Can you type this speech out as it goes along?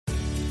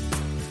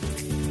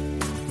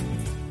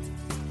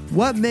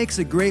What makes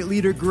a great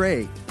leader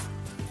great?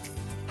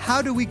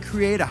 How do we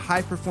create a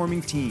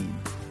high-performing team?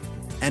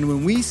 And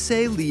when we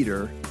say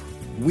leader,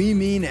 we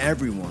mean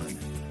everyone,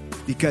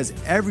 because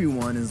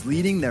everyone is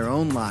leading their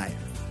own life.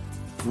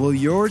 Will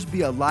yours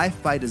be a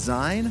life by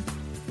design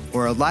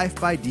or a life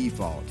by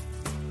default?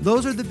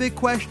 Those are the big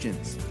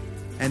questions,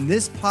 and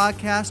this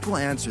podcast will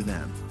answer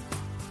them.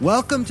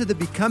 Welcome to the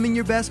Becoming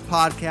Your Best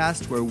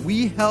podcast, where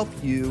we help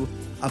you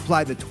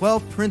apply the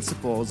 12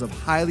 principles of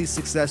highly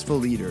successful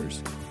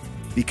leaders,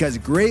 because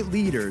great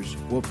leaders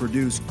will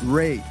produce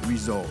great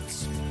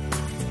results.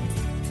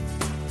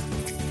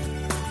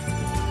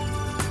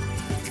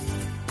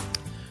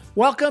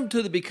 Welcome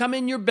to the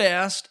Becoming Your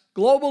Best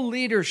Global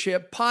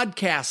Leadership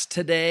Podcast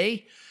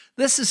today.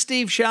 This is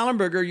Steve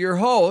Schallenberger, your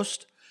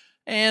host,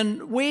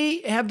 and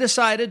we have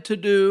decided to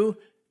do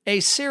a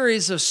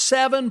series of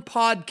 7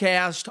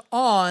 podcasts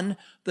on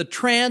the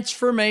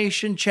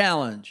Transformation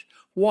Challenge.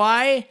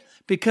 Why?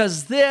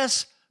 Because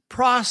this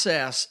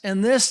process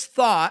and this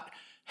thought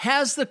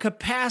has the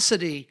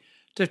capacity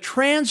to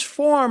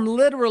transform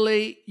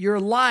literally your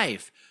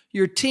life,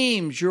 your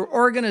teams, your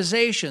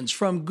organizations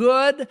from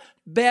good,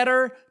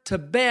 better to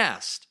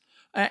best.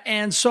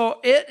 And so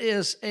it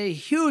is a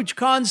huge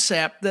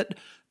concept that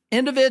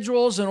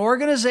individuals and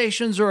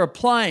organizations are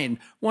applying.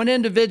 One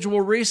individual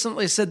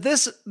recently said,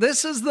 this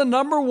is the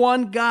number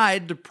one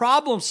guide to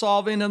problem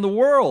solving in the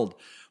world.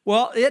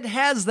 Well, it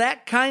has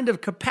that kind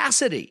of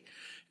capacity.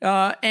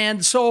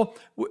 And so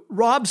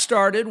Rob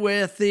started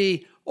with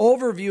the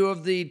overview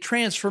of the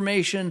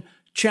Transformation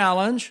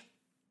Challenge.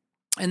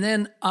 And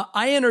then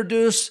I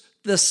introduced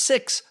the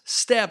 6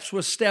 steps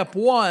with step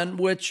 1,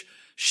 which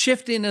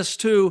shifting us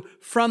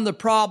from the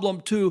problem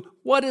to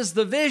what is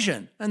the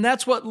vision. And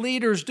that's what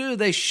leaders do.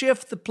 They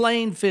shift the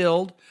playing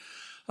field.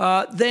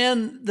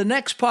 Then the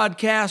next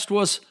podcast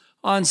was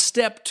on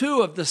step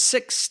 2 of the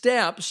 6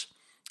 steps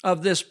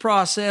of this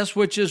process,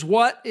 which is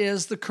what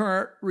is the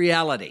current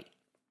reality.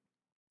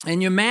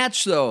 And you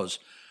match those.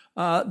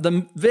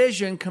 The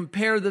vision,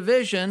 compare the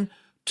vision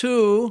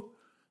to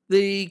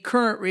the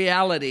current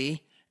reality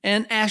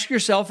and ask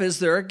yourself, is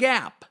there a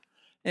gap?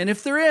 And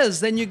if there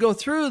is, then you go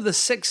through the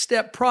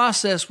 6-step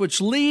process,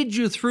 which leads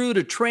you through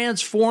to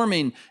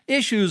transforming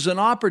issues and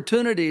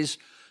opportunities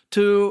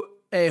to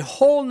a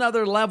whole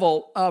nother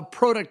level of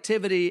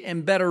productivity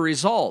and better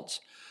results.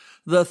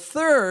 The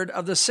third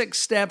of the 6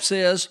 steps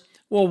is,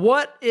 well,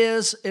 what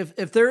is,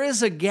 if there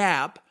is a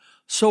gap,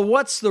 so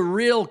what's the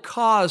real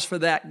cause for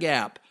that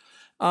gap?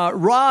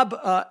 Rob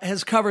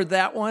has covered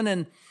that one,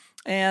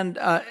 and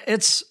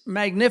it's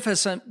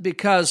magnificent,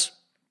 because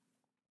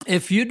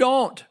if you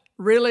don't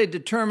really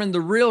determine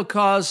the real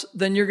cause,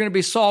 then you're going to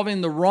be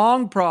solving the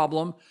wrong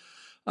problem,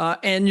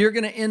 and you're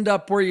going to end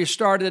up where you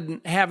started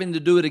and having to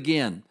do it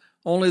again.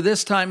 Only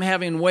this time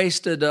having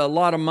wasted a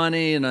lot of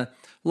money and a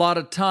lot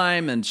of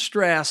time and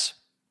stress.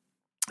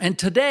 And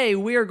today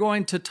we are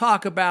going to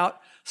talk about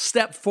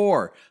step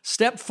 4.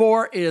 Step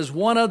 4 is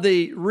one of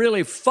the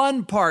really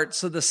fun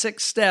parts of the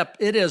 6th step.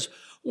 It is,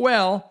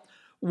 well,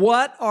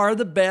 what are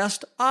the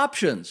best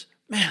options?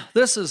 Man,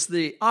 this is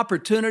the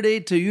opportunity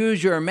to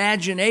use your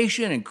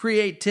imagination and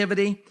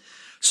creativity.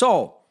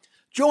 So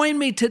join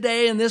me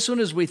today in this one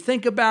as we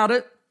think about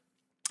it.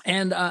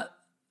 And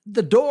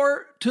the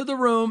door to the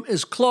room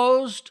is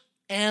closed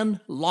and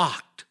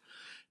locked.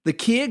 The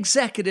key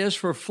executives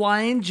for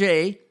Flying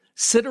J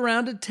sit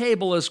around a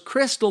table as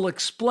Crystal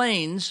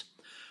explains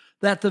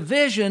that the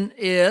vision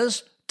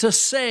is to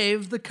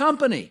save the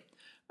company.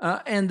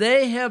 And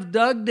they have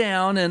dug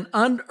down and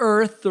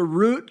unearthed the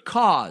root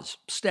cause,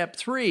 step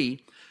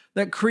 3,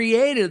 that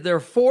created their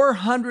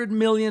 $400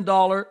 million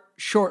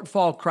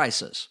shortfall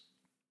crisis.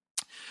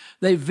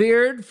 They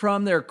veered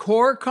from their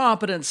core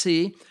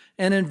competency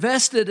and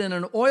invested in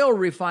an oil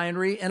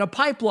refinery and a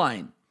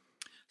pipeline.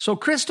 So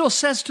Crystal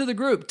says to the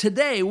group,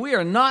 today we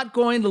are not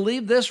going to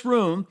leave this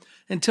room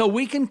until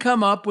we can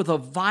come up with a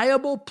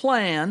viable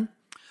plan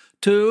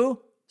to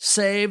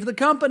save the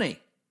company.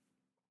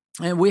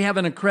 And we have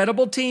an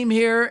incredible team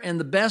here and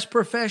the best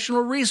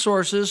professional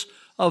resources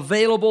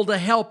available to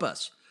help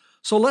us.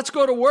 So let's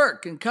go to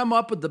work and come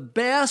up with the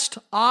best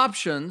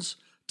options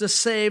to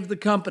save the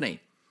company.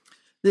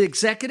 The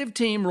executive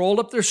team rolled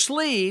up their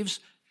sleeves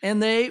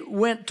and they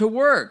went to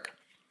work.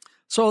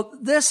 So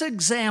this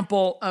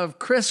example of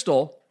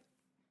Crystal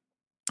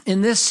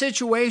in this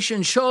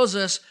situation shows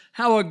us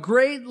how a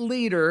great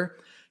leader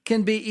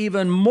can be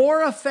even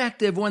more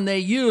effective when they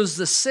use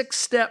the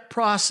 6-step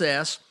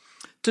process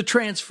to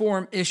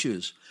transform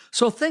issues.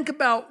 So think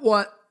about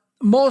what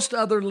most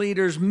other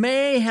leaders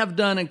may have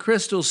done in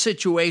Crystal's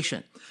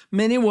situation.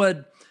 Many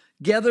would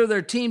gather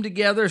their team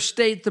together,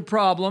 state the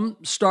problem,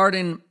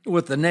 starting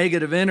with the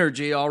negative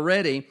energy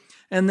already,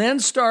 and then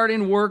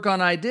starting work on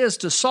ideas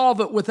to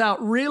solve it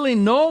without really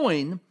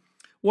knowing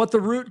what the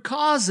root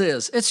cause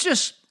is. It's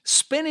just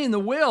spinning the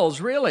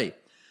wheels, really.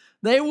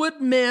 They would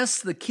miss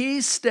the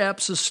key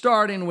steps of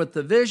starting with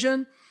the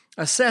vision,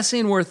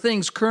 assessing where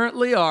things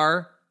currently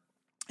are,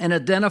 and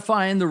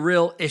identifying the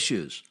real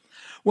issues.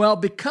 Well,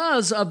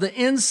 because of the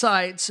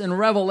insights and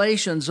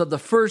revelations of the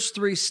first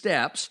 3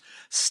 steps,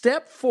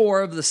 step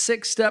 4 of the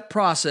 6-step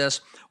process,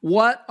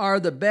 what are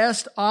the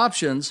best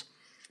options,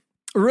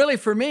 really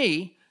for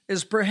me,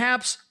 is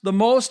perhaps the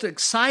most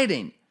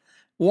exciting.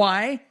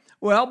 Why?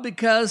 Well,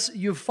 because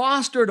you've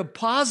fostered a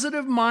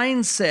positive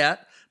mindset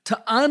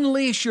to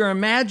unleash your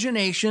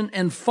imagination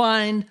and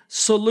find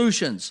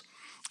solutions.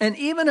 And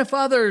even if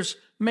others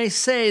may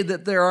say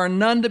that there are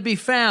none to be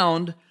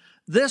found,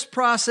 this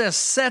process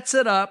sets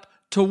it up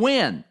to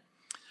win.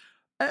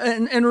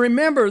 And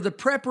remember, the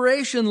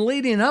preparation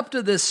leading up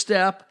to this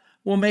step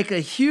will make a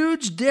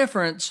huge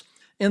difference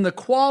in the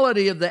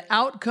quality of the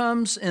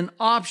outcomes and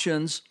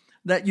options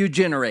that you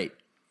generate.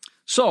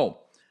 So,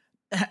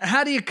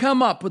 how do you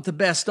come up with the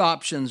best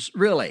options,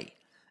 really?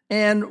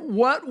 And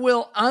what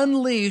will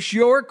unleash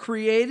your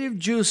creative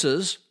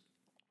juices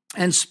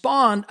and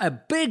spawn a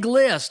big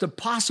list of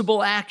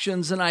possible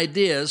actions and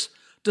ideas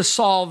to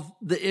solve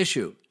the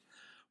issue?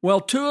 Well,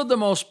 2 of the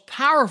most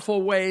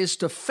powerful ways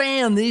to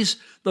fan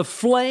the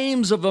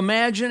flames of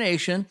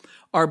imagination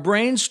are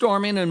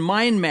brainstorming and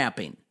mind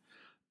mapping.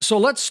 So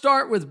let's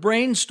start with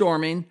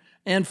brainstorming.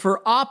 And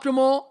for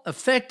optimal,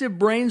 effective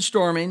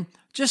brainstorming,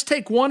 just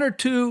take 1 or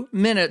 2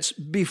 minutes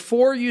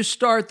before you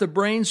start the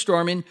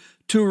brainstorming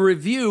to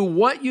review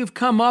what you've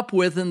come up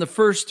with in the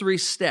first 3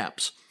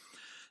 steps.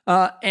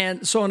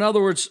 And so in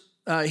other words,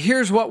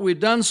 here's what we've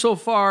done so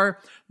far,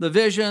 the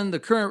vision, the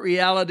current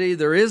reality.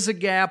 There is a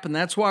gap, and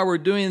that's why we're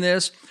doing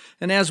this.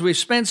 And as we've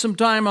spent some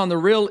time on the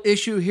real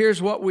issue,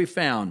 here's what we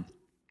found.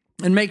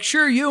 And make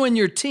sure you and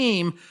your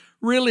team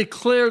really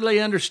clearly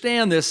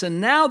understand this. And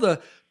now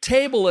the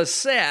table is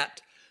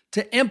set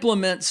to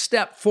implement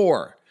step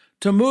 4,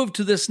 to move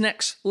to this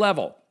next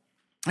level.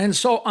 And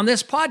so on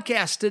this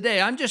podcast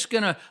today, I'm just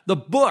the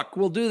book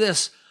will do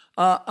this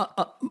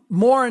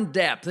more in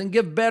depth and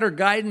give better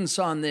guidance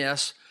on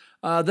this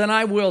than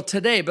I will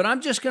today. But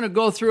I'm just going to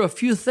go through a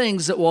few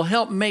things that will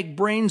help make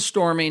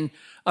brainstorming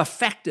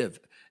effective.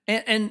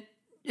 And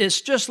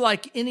it's just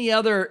like any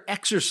other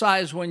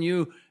exercise. When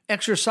you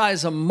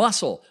exercise a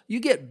muscle, you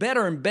get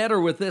better and better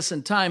with this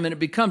in time, and it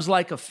becomes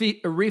like a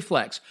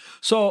reflex.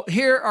 So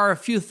here are a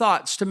few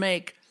thoughts to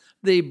make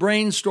the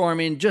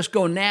brainstorming just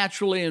go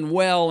naturally and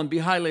well and be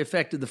highly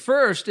effective. The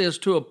first is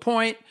to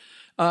appoint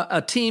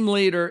a team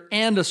leader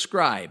and a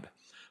scribe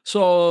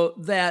so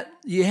that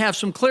you have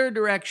some clear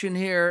direction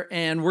here,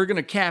 and we're going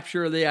to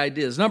capture the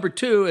ideas. Number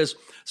 2 is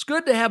it's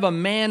good to have a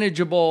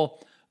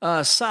manageable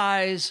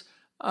size.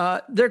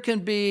 There can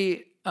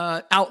be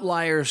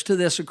outliers to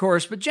this, of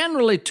course, but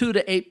generally 2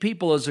 to 8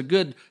 people is a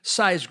good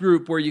size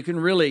group where you can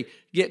really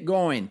get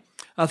going.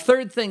 A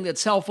third thing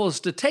that's helpful is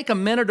to take a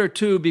minute or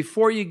 2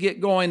 before you get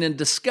going and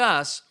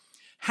discuss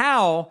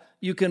how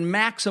you can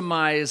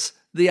maximize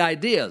the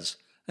ideas.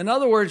 In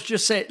other words,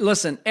 just say,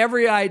 listen,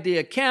 every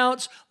idea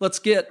counts.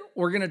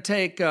 We're going to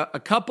take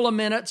a couple of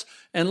minutes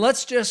and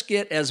let's just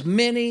get as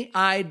many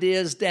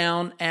ideas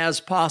down as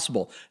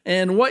possible.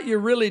 And what you're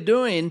really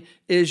doing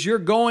is you're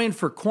going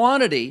for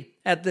quantity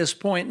at this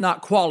point,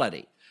 not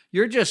quality.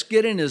 You're just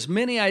getting as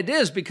many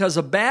ideas because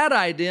a bad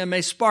idea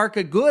may spark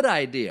a good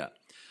idea.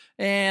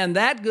 And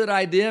that good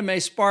idea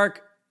may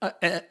spark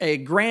a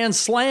grand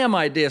slam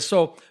idea.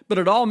 But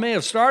it all may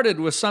have started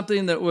with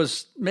something that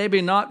was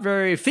maybe not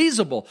very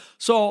feasible.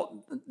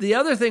 So the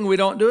other thing we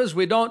don't do is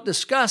we don't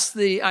discuss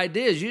the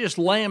ideas. You just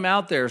lay them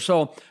out there.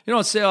 So you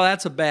don't say, oh,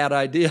 that's a bad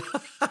idea.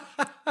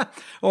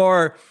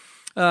 Or,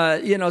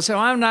 say,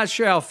 I'm not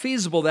sure how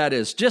feasible that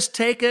is. Just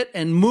take it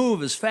and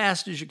move as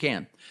fast as you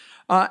can.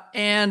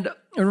 And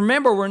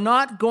remember, we're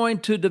not going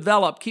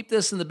to keep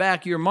this in the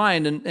back of your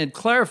mind and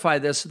clarify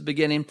this at the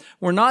beginning.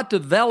 We're not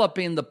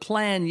developing the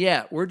plan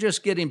yet. We're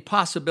just getting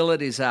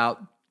possibilities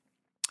out.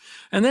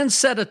 And then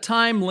set a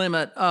time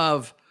limit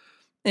of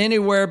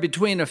anywhere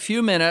between a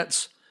few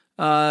minutes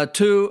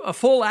to a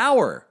full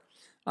hour.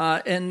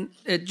 And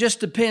it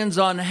just depends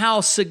on how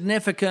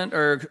significant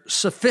or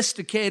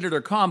sophisticated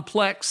or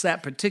complex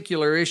that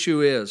particular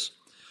issue is.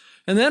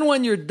 And then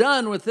when you're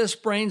done with this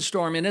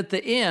brainstorming, at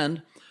the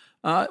end,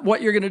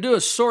 what you're going to do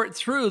is sort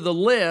through the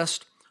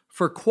list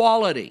for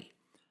quality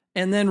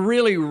and then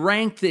really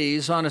rank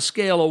these on a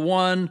scale of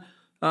 1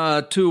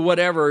 to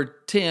whatever,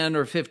 10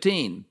 or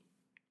 15.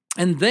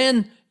 And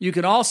then you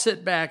can all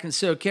sit back and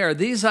say, okay, are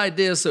these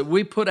ideas that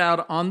we put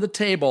out on the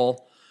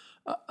table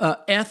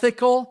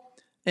ethical,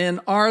 and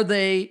are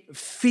they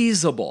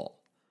feasible?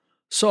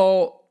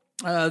 So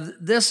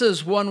this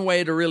is one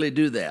way to really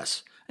do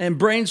this. And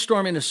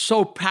brainstorming is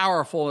so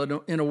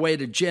powerful in a way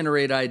to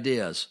generate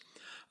ideas.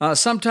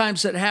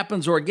 Sometimes it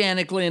happens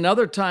organically, and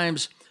other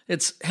times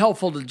it's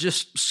helpful to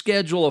just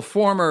schedule a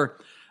former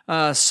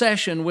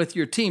session with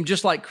your team,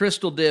 just like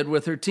Crystal did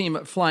with her team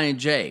at Flying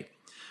J.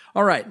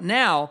 All right,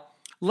 now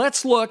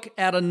let's look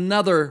at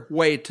another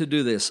way to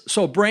do this.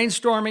 So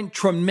brainstorming,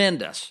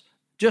 tremendous.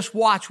 Just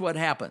watch what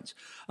happens.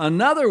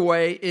 Another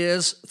way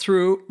is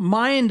through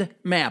mind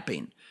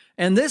mapping.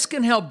 And this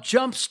can help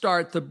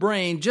jumpstart the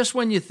brain just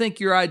when you think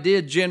your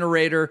idea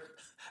generator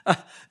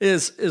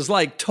is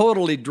like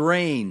totally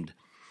drained.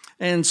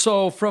 And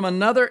so from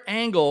another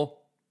angle,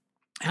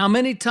 how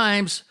many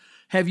times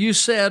have you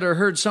said or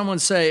heard someone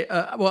say,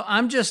 well,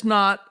 I'm just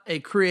not a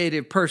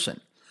creative person?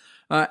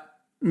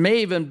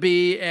 May even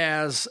be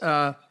as,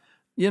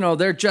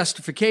 their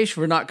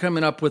justification for not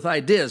coming up with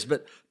ideas.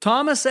 But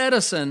Thomas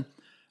Edison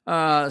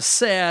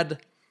said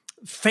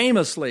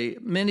famously,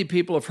 many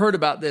people have heard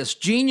about this,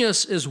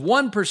 genius is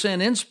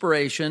 1%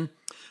 inspiration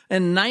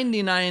and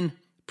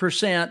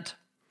 99%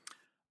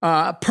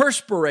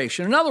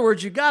 perspiration. In other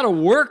words, you got to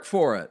work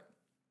for it.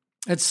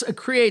 It's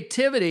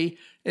creativity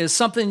is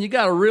something you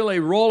got to really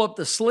roll up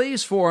the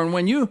sleeves for. And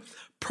when you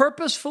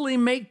purposefully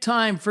make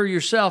time for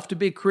yourself to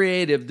be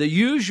creative, to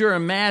use your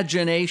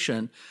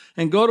imagination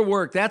and go to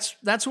work,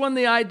 that's when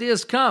the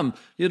ideas come.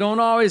 You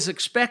don't always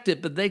expect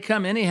it, but they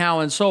come anyhow.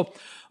 And so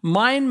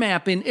mind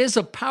mapping is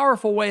a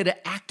powerful way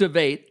to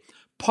activate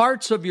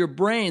parts of your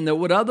brain that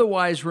would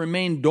otherwise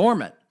remain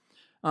dormant.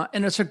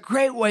 And it's a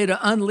great way to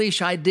unleash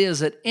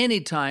ideas at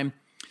any time,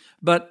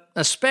 but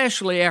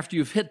especially after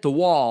you've hit the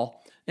wall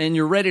and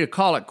you're ready to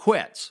call it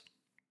quits.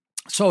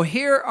 So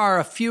here are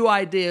a few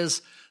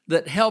ideas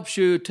that helps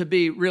you to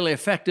be really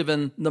effective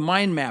in the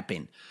mind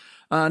mapping.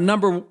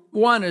 Number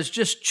one is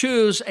just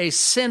choose a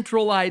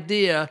central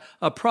idea,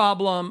 a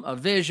problem, a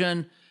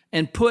vision,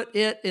 and put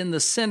it in the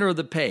center of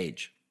the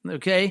page,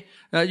 okay?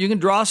 You can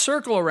draw a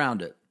circle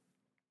around it.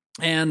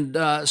 And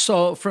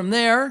so from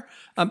there,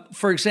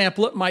 for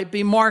example, it might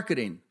be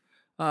marketing.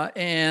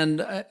 And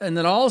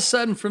then all of a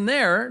sudden from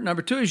there,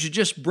 number two is you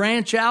just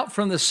branch out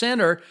from the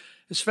center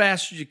as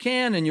fast as you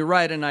can, and you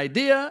write an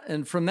idea,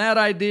 and from that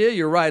idea,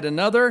 you write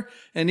another,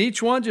 and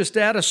each one just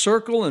add a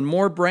circle and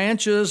more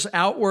branches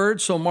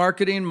outward. So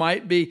marketing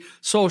might be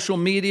social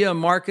media,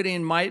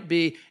 marketing might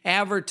be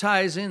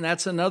advertising,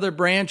 that's another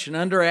branch, and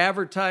under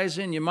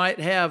advertising, you might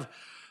have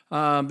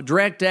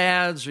direct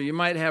ads, or you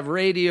might have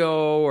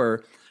radio,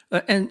 or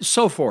and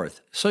so forth.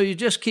 So you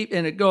just keep,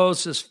 and it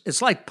goes,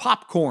 it's like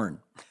popcorn.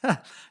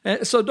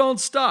 So don't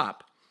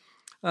stop.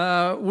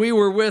 We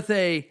were with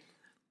a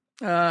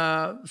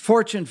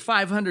Fortune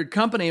 500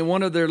 company, and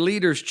one of their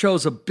leaders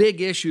chose a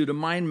big issue to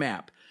mind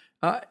map.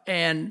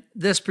 And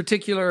this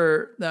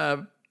particular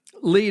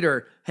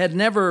leader had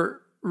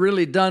never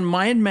really done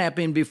mind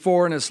mapping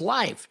before in his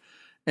life.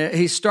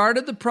 He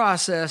started the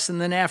process, and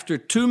then after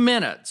 2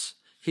 minutes,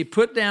 he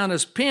put down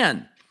his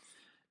pen.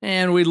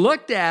 And we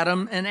looked at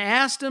him and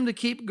asked him to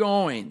keep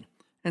going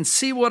and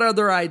see what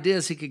other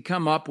ideas he could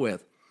come up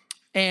with.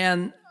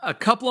 And a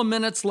couple of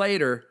minutes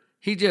later,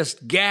 he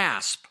just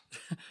gasped.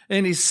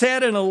 And he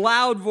said in a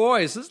loud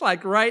voice, it's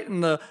like right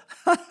in the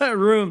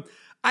room,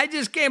 I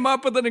just came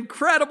up with an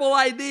incredible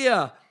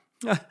idea.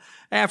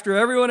 After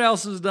everyone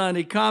else was done,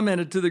 he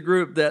commented to the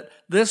group that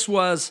this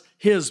was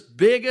his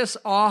biggest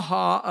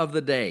aha of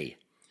the day.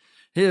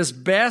 His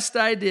best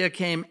idea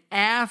came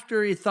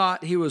after he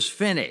thought he was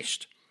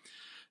finished.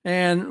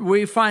 And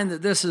we find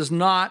that this is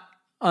not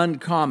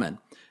uncommon.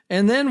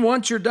 And then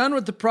once you're done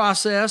with the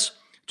process,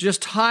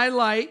 just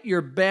highlight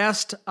your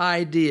best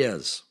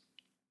ideas.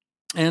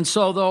 And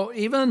so though,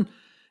 even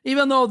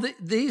though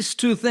these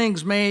two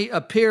things may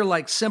appear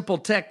like simple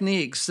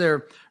techniques,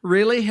 they're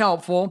really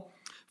helpful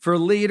for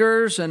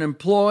leaders and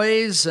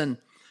employees. And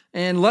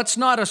let's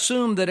not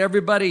assume that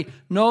everybody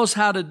knows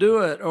how to do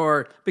it,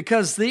 or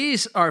because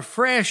these are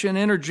fresh and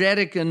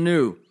energetic and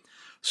new.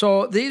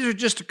 So these are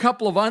just a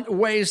couple of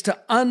ways to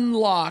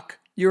unlock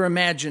your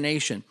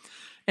imagination.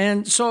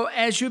 And so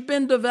as you've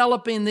been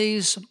developing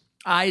these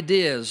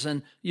ideas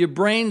and you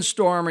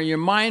brainstorm or you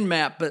mind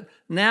map, but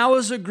now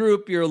as a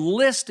group, you're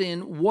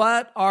listing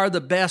what are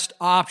the best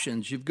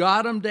options. You've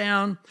got them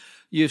down.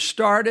 You've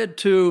started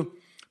to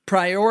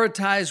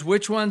prioritize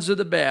which ones are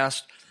the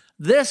best.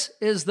 This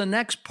is the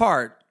next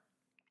part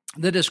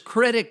that is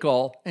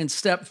critical in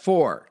step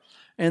 4,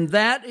 and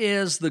that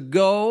is the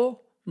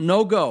go,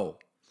 no go.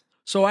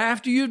 So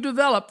after you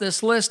develop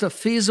this list of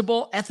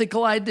feasible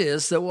ethical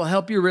ideas that will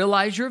help you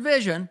realize your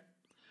vision,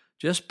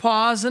 just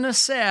pause and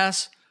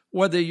assess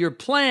whether your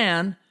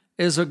plan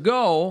is a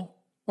go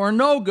or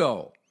no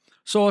go.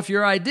 So if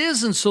your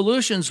ideas and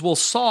solutions will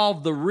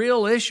solve the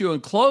real issue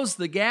and close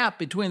the gap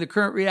between the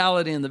current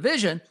reality and the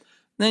vision,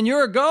 then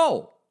you're a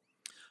go.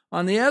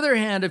 On the other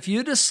hand, if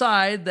you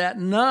decide that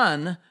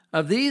none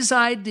of these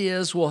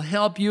ideas will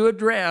help you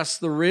address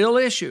the real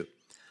issue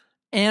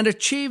and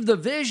achieve the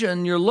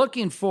vision you're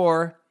looking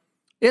for,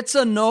 it's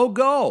a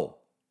no-go.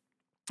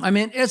 I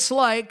mean, it's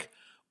like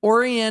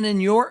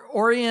orienting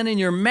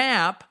your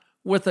map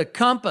with a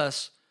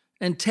compass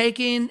and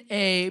taking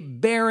a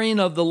bearing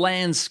of the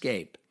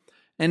landscape.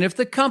 And if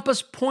the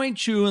compass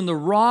points you in the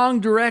wrong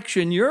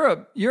direction,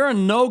 you're a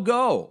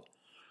no-go.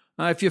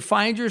 If you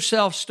find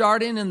yourself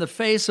starting in the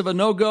face of a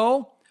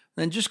no-go,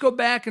 then just go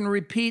back and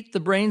repeat the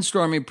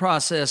brainstorming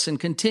process and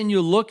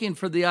continue looking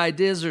for the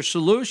ideas or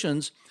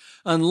solutions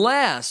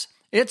unless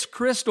it's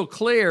crystal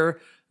clear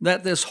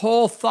that this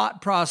whole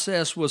thought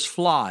process was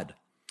flawed.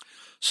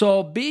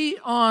 So be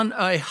on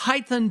a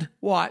heightened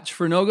watch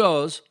for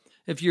no-goes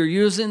if you're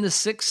using the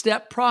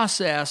 6-step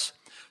process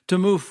to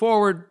move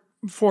forward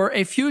for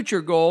a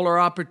future goal or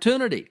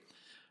opportunity.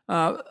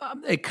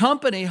 A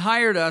company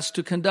hired us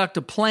to conduct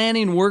a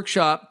planning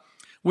workshop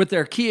with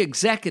their key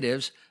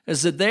executives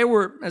as they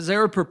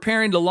were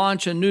preparing to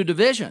launch a new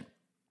division.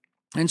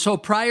 And so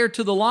prior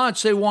to the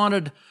launch, they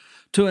wanted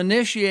to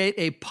initiate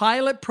a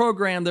pilot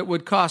program that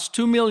would cost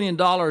 $2 million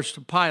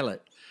to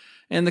pilot.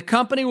 And the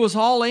company was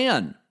all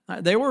in.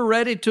 They were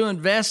ready to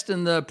invest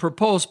in the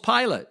proposed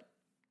pilot.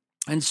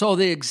 And so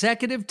the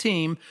executive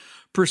team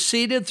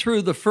proceeded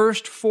through the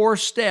first 4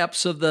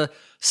 steps of the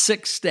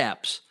 6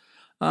 steps.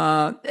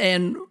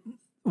 And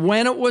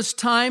when it was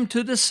time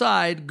to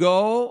decide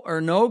go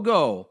or no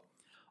go,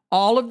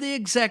 all of the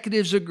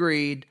executives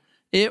agreed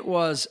it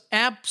was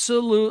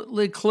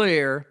absolutely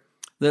clear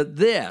that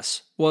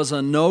this was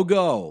a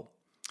no-go.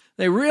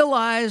 They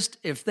realized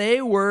if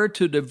they were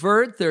to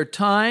divert their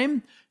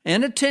time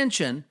and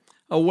attention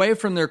away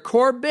from their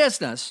core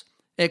business,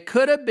 it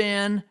could have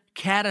been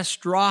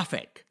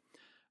catastrophic.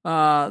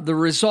 The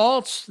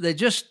results, they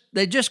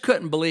just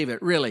couldn't believe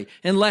it, really.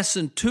 In less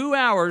than 2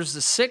 hours, the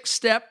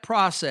 6-step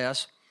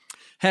process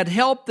had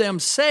helped them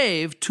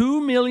save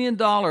 $2 million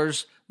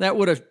that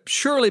would have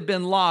surely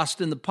been lost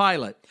in the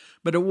pilot.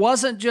 But it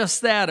wasn't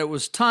just that, it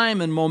was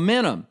time and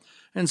momentum.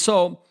 And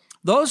so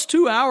those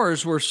 2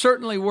 hours were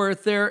certainly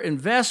worth their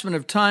investment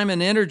of time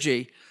and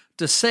energy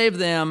to save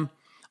them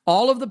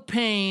all of the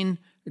pain,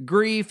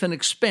 grief, and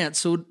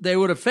expense they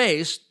would have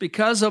faced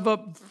because of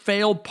a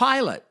failed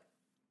pilot.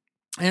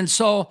 And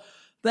so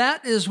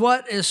that is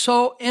what is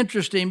so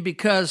interesting,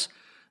 because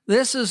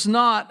this is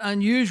not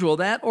unusual.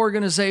 That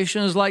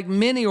organization is like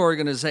many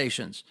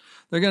organizations.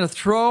 They're going to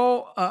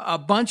throw a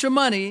bunch of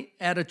money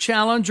at a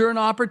challenge or an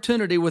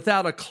opportunity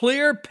without a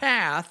clear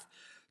path,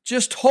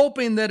 just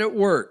hoping that it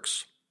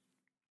works.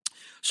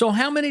 So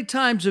how many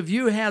times have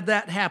you had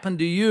that happen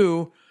to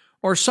you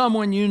or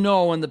someone you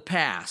know in the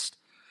past?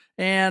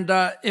 And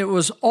it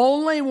was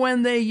only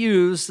when they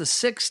used the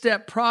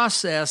 6-step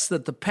process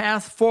that the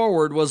path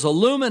forward was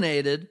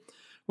illuminated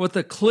with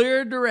a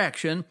clear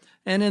direction.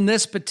 And in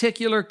this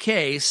particular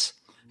case,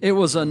 it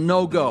was a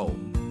no-go.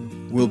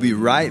 We'll be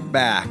right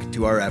back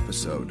to our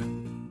episode.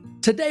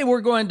 Today,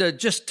 we're going to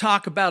just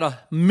talk about a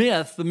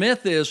myth. The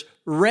myth is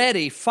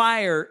ready,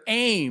 fire,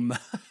 aim.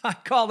 I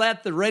call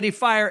that the ready,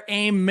 fire,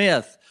 aim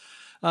myth.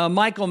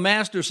 Michael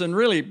Masterson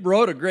really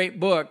wrote a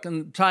great book,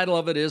 and the title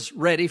of it is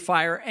Ready,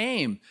 Fire,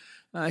 Aim.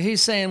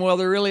 He's saying, well,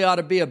 there really ought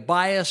to be a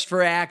bias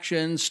for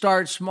action,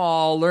 start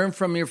small, learn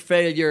from your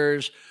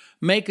failures,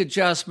 make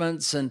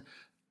adjustments. And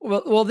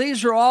well,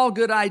 these are all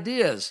good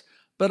ideas,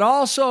 but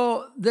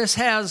also this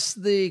has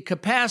the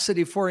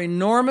capacity for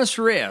enormous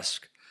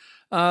risk.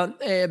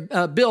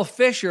 Bill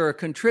Fisher, a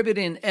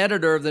contributing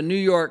editor of the New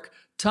York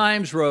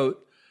Times,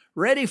 wrote,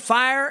 ready,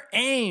 fire,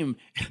 aim.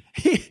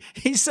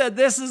 He said,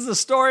 this is the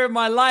story of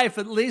my life,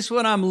 at least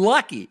when I'm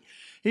lucky.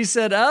 He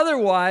said,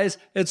 otherwise,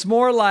 it's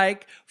more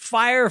like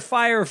fire,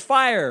 fire,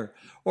 fire,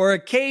 or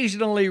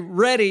occasionally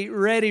ready,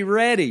 ready,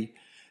 ready.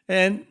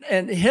 And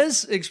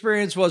his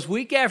experience was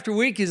week after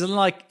week, he's in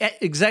like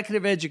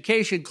executive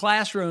education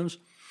classrooms,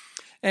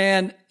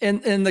 and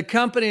in the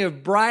company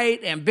of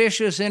bright,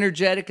 ambitious,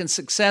 energetic, and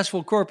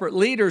successful corporate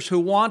leaders who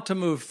want to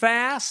move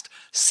fast,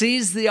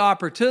 seize the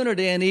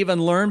opportunity, and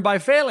even learn by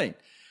failing.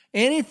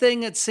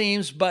 Anything, it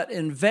seems, but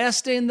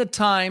investing the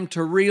time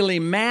to really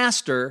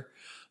master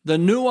the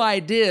new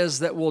ideas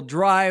that will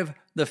drive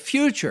the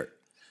future.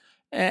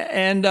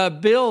 And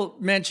Bill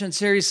mentions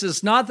here, he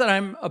says, not that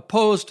I'm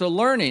opposed to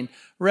learning,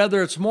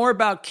 rather it's more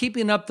about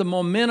keeping up the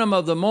momentum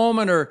of the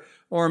moment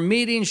or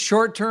meeting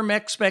short-term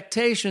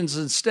expectations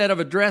instead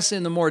of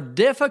addressing the more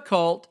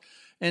difficult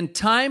and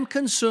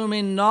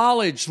time-consuming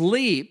knowledge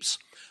leaps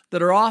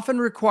that are often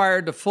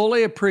required to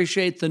fully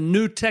appreciate the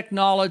new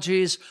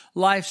technologies,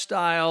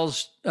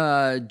 lifestyles,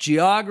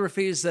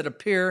 geographies that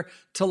appear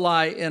to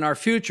lie in our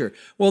future.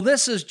 Well,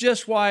 this is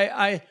just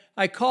why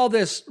I call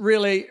this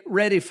really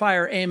ready,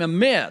 fire, aim a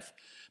myth,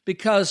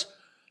 because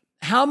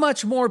how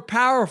much more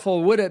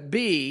powerful would it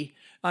be?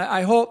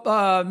 I hope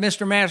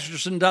Mr.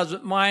 Masterson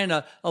doesn't mind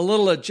a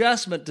little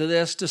adjustment to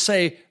this to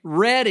say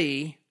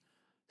ready,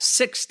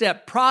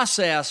 6-step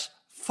process,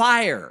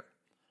 fire.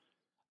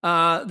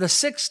 The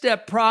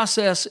 6-step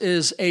process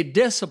is a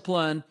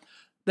discipline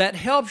that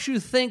helps you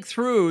think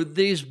through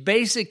these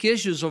basic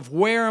issues of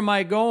where am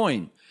I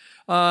going,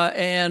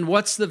 and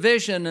what's the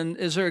vision, and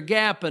is there a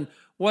gap, and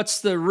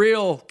what's the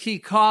real key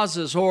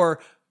causes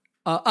or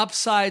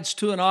upsides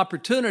to an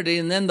opportunity,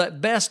 and then the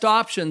best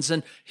options,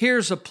 and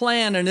here's a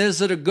plan, and is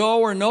it a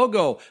go or no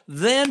go?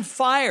 Then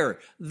fire,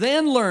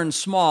 then learn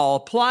small,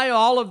 apply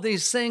all of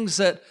these things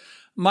that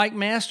Mike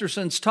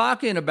Masterson's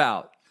talking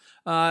about.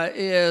 We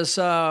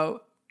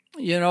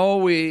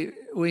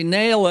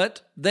nail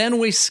it, then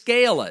we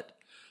scale it.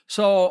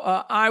 So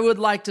I would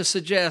like to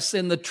suggest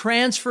in the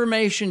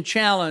Transformation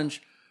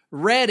Challenge,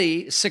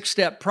 ready,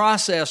 6-step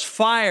process,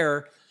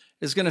 fire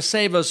is going to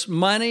save us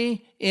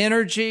money,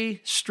 energy,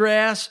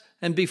 stress,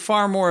 and be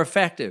far more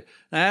effective.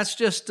 Now, that's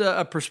just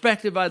a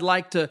perspective I'd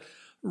like to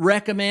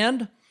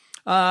recommend.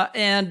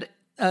 And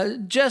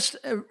just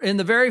in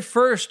the very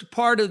first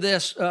part of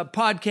this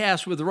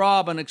podcast with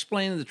Rob on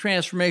explaining the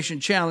Transformation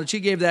Challenge, he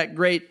gave that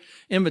great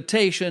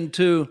invitation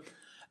to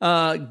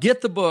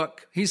get the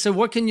book. He said,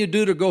 what can you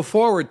do to go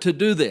forward to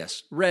do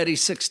this? Ready,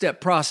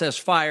 6-step process,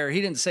 fire.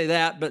 He didn't say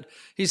that, but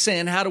he's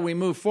saying, how do we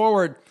move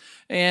forward?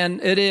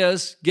 And it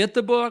is get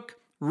the book,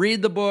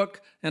 read the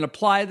book, and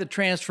apply the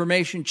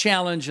Transformation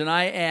Challenge. And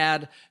I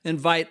add,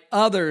 invite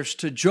others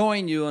to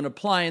join you in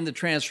applying the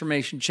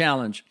Transformation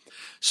Challenge.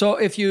 So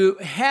if you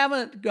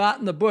haven't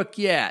gotten the book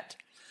yet,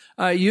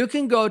 you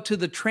can go to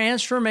the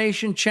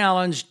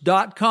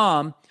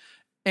transformationchallenge.com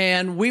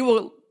and we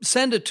will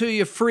send it to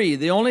you free.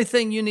 The only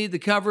thing you need to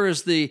cover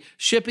is the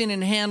shipping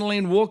and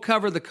handling. We'll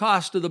cover the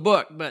cost of the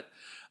book. But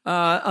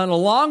and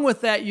along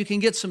with that, you can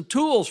get some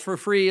tools for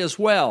free as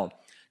well.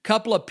 A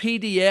couple of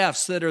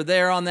PDFs that are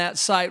there on that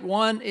site.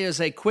 One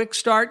is a quick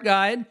start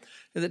guide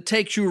that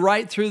takes you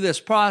right through this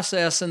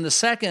process. And the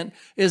second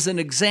is an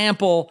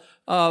example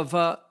of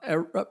a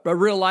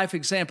real life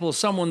example of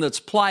someone that's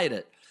applied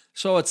it.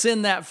 So it's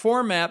in that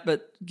format,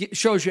 but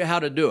shows you how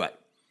to do it.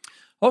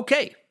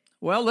 Okay,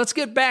 well, let's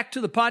get back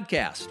to the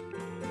podcast.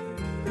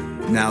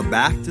 Now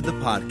back to the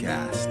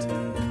podcast.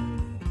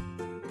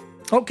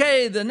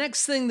 Okay, the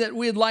next thing that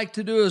we'd like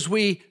to do as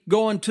we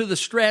go into the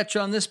stretch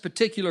on this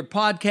particular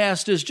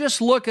podcast is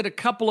just look at a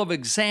couple of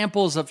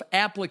examples of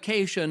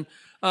application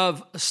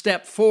of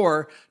step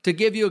 4 to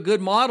give you a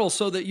good model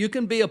so that you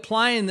can be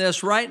applying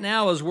this right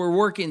now as we're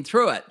working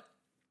through it.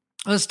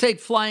 Let's take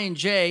Flying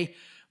J.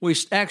 We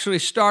actually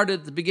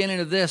started at the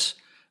beginning of this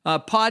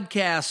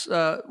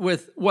podcast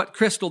with what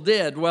Crystal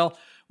did. Well,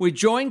 we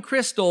joined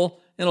Crystal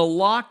in a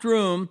locked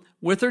room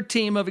with her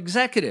team of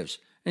executives,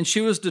 and she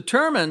was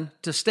determined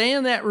to stay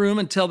in that room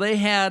until they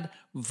had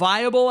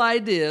viable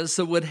ideas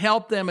that would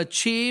help them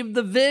achieve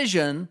the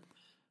vision,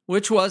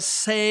 which was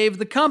save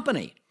the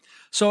company.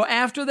 So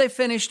after they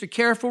finished a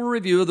careful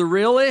review of the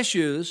real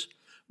issues,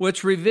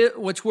 which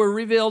were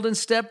revealed in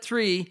step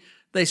 3,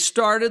 they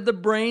started the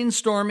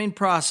brainstorming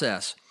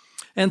process.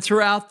 And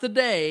throughout the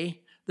day,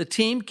 the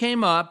team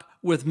came up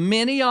with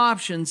many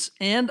options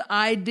and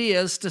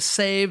ideas to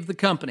save the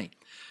company.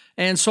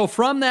 And so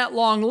from that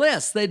long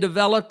list, they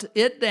developed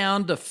it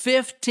down to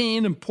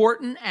 15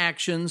 important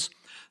actions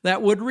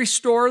that would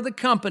restore the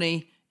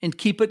company and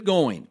keep it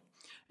going.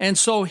 And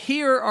so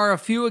here are a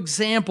few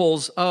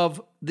examples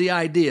of the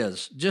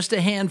ideas, just a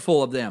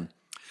handful of them.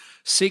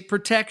 Seek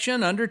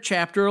protection under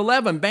Chapter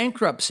 11,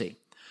 bankruptcy.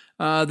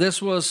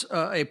 This was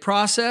a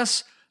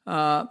process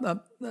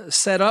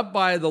set up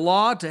by the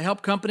law to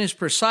help companies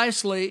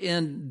precisely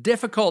in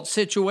difficult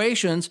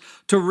situations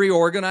to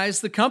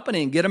reorganize the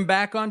company and get them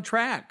back on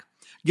track.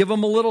 Give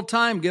them a little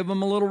time, give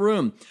them a little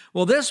room.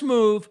 Well, this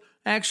move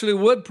actually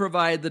would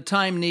provide the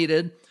time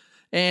needed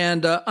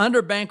and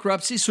under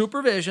bankruptcy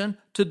supervision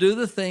to do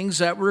the things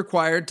that were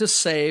required to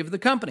save the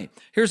company.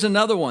 Here's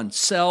another one,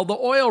 sell the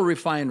oil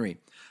refinery.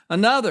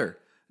 Another,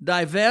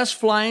 divest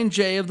Flying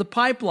J of the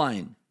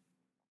pipeline.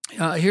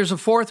 Here's a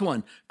fourth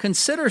one,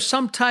 consider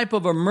some type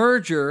of a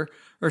merger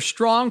or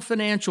strong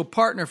financial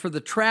partner for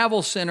the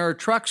travel center or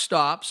truck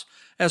stops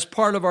as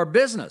part of our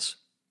business.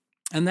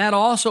 And that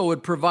also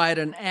would provide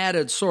an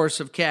added source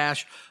of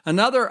cash.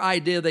 Another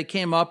idea they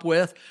came up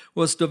with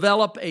was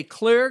develop a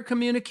clear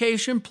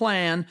communication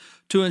plan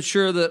to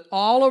ensure that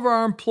all of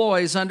our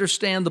employees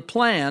understand the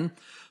plan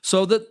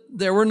so that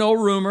there were no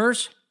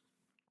rumors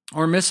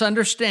or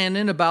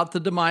misunderstanding about the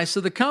demise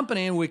of the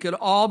company and we could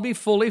all be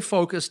fully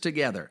focused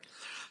together.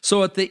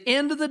 So at the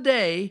end of the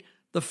day,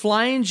 the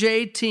Flying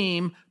J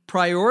team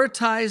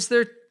prioritized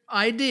their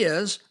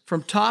ideas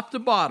from top to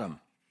bottom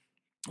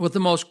with the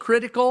most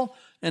critical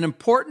and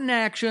important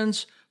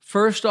actions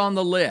first on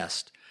the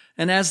list.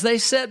 And as they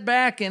sat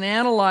back and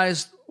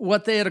analyzed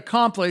what they had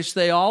accomplished,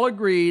 they all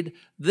agreed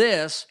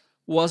this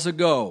was a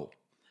go.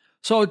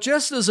 So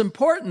just as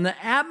important,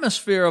 the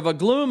atmosphere of a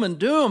gloom and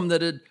doom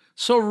that had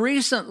so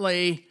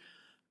recently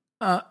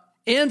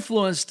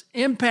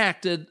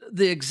impacted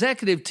the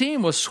executive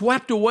team was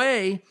swept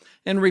away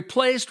and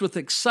replaced with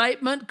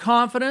excitement,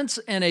 confidence,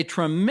 and a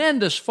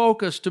tremendous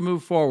focus to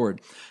move forward.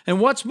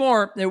 And what's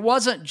more, it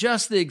wasn't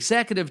just the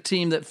executive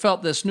team that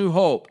felt this new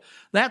hope.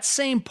 That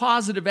same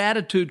positive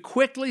attitude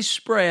quickly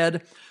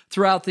spread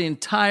throughout the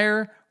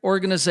entire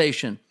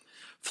organization.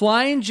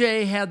 Flying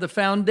J had the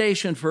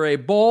foundation for a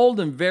bold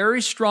and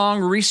very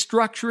strong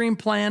restructuring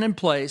plan in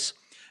place,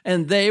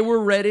 and they were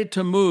ready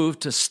to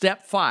move to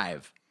step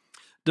 5,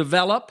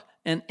 develop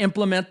and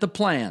implement the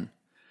plan.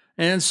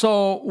 And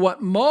so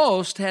what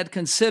most had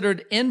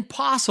considered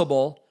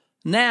impossible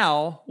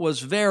now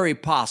was very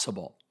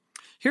possible.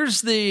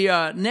 Here's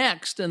the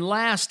next and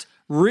last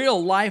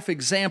real life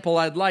example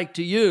I'd like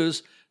to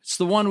use. It's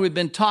the one we've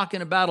been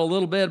talking about a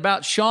little bit,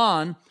 about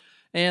Sean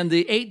and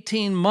the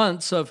 18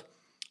 months of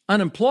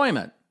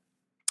unemployment.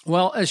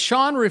 Well, as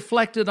Sean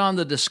reflected on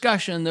the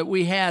discussion that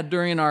we had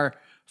during our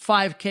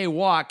 5K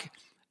walk,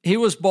 he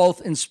was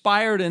both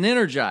inspired and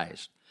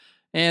energized.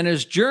 And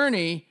his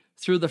journey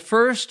through the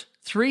first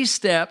 3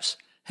 steps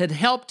had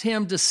helped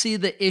him to see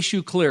the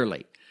issue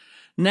clearly.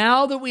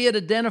 Now that we had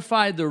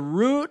identified the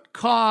root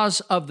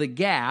cause of the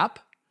gap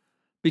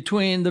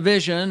between the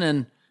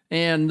vision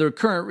and the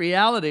current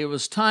reality, it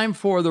was time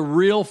for the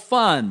real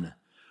fun.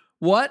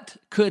 What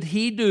could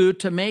he do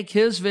to make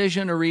his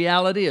vision a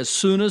reality as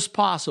soon as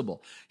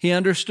possible? He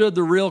understood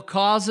the real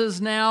causes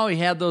now. He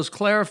had those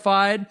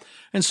clarified.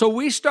 And so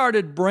we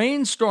started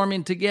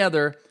brainstorming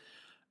together.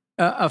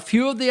 A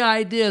few of the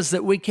ideas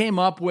that we came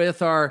up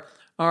with are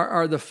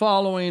the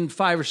following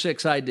 5 or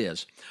 6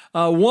 ideas.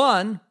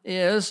 One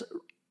is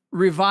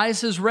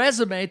revise his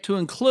resume to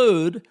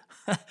include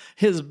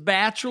his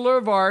Bachelor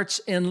of Arts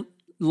in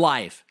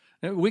Life.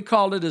 We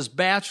called it his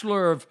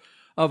Bachelor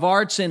of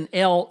Arts in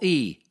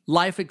LE,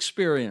 Life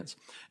Experience.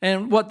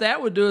 And what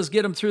that would do is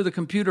get him through the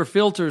computer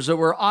filters that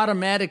were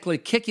automatically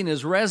kicking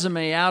his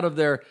resume out of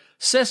their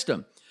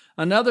system.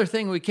 Another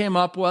thing we came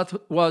up with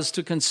was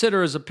to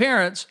consider his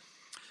appearance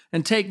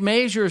and take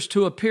measures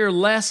to appear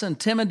less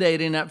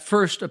intimidating at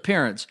first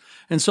appearance.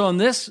 And so in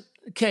this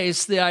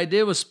case, the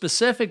idea was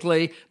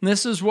specifically, and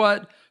this is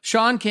what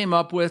Sean came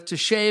up with, to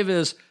shave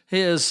his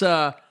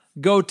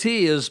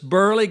goatee, his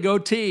burly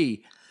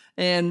goatee.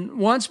 And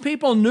once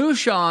people knew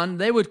Sean,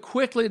 they would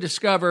quickly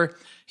discover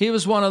he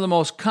was one of the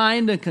most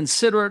kind and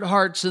considerate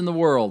hearts in the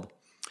world.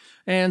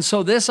 And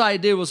so this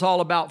idea was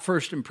all about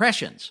first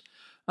impressions.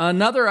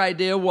 Another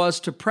idea was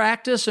to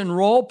practice and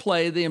role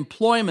play the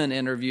employment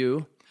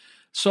interview.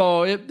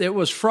 So it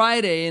was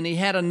Friday, and he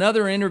had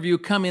another interview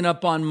coming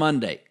up on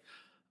Monday.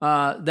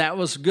 That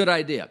was a good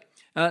idea.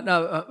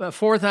 A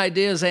fourth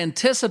idea is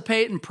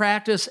anticipate and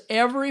practice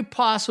every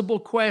possible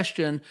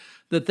question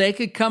that they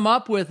could come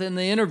up with in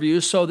the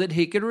interview so that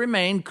he could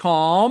remain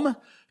calm,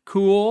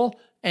 cool,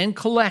 and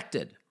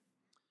collected.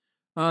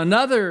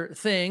 Another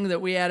thing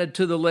that we added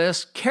to the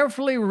list,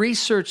 carefully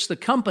research the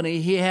company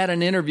he had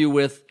an interview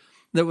with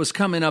that was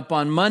coming up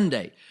on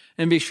Monday,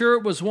 and be sure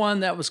it was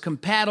one that was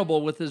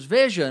compatible with his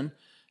vision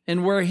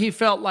and where he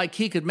felt like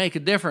he could make a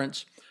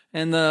difference.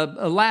 And the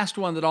last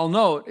one that I'll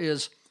note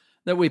is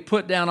that we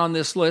put down on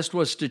this list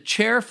was to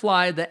chair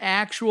fly the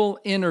actual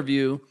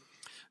interview,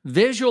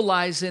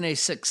 visualizing a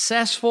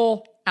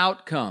successful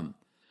outcome.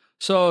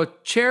 So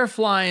chair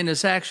flying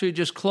is actually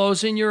just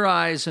closing your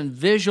eyes and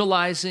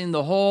visualizing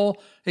the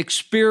whole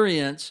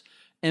experience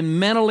and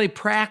mentally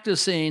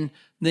practicing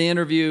the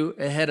interview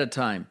ahead of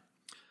time.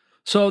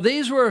 So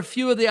these were a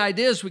few of the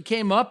ideas we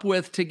came up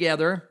with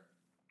together.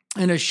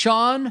 And as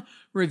Sean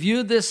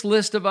reviewed this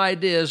list of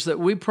ideas that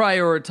we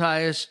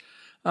prioritized,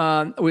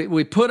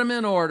 we put them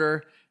in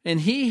order,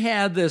 and he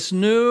had this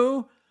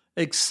new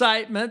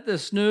excitement,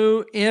 this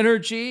new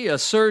energy, a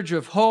surge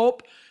of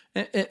hope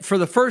for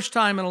the first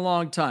time in a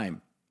long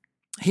time.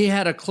 He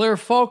had a clear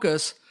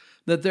focus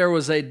that there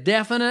was a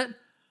definite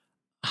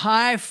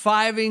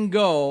high-fiving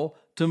goal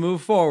to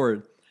move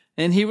forward.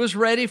 And he was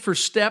ready for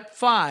step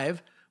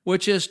 5,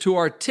 which is to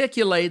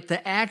articulate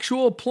the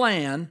actual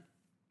plan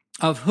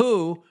of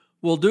who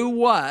will do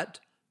what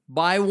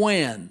by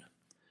when.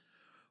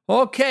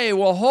 Okay,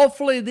 well,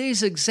 hopefully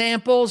these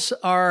examples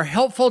are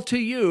helpful to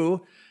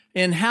you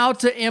in how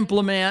to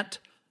implement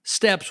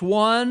steps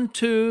 1,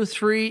 2,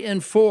 3,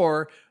 and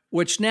 4,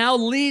 which now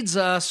leads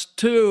us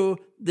to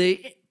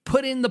the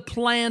putting the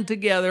plan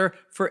together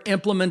for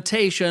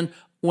implementation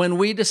when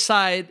we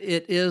decide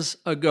it is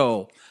a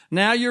go.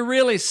 Now you're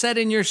really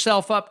setting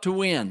yourself up to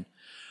win.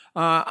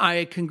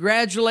 I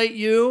congratulate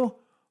you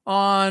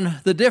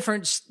on the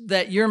difference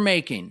that you're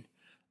making,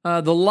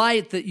 the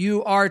light that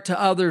you are to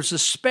others,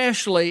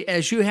 especially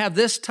as you have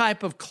this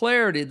type of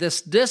clarity, this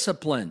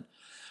discipline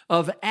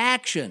of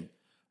action,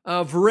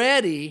 of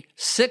ready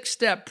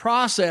 6-step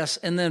process,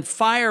 and then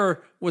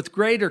fire with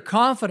greater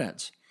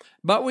confidence.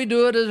 But we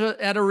do it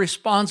at a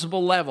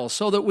responsible level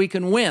so that we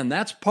can win.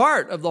 That's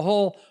part of the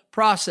whole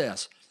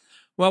process.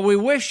 Well, we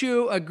wish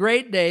you a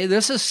great day.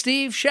 This is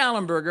Steve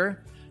Schallenberger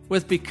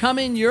with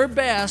Becoming Your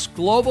Best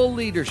Global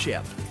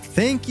Leadership.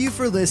 Thank you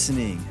for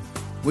listening.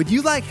 Would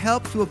you like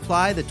help to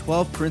apply the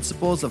 12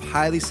 principles of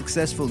highly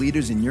successful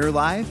leaders in your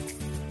life,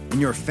 in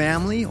your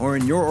family, or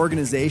in your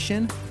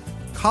organization?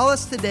 Call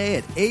us today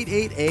at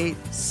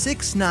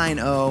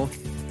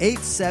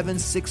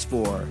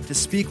 888-690-8764 to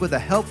speak with a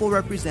helpful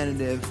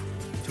representative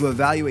to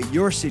evaluate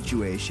your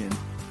situation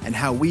and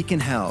how we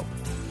can help.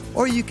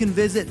 Or you can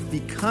visit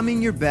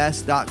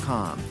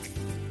becomingyourbest.com.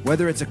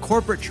 Whether it's a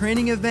corporate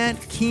training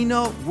event,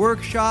 keynote,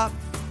 workshop,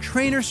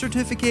 trainer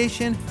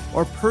certification,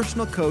 or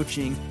personal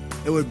coaching,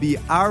 it would be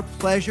our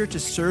pleasure to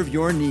serve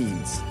your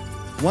needs.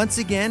 Once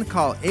again,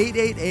 call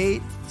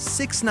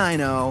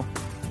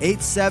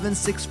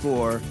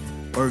 888-690-8764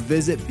 or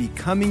visit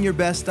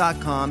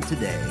becomingyourbest.com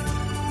today.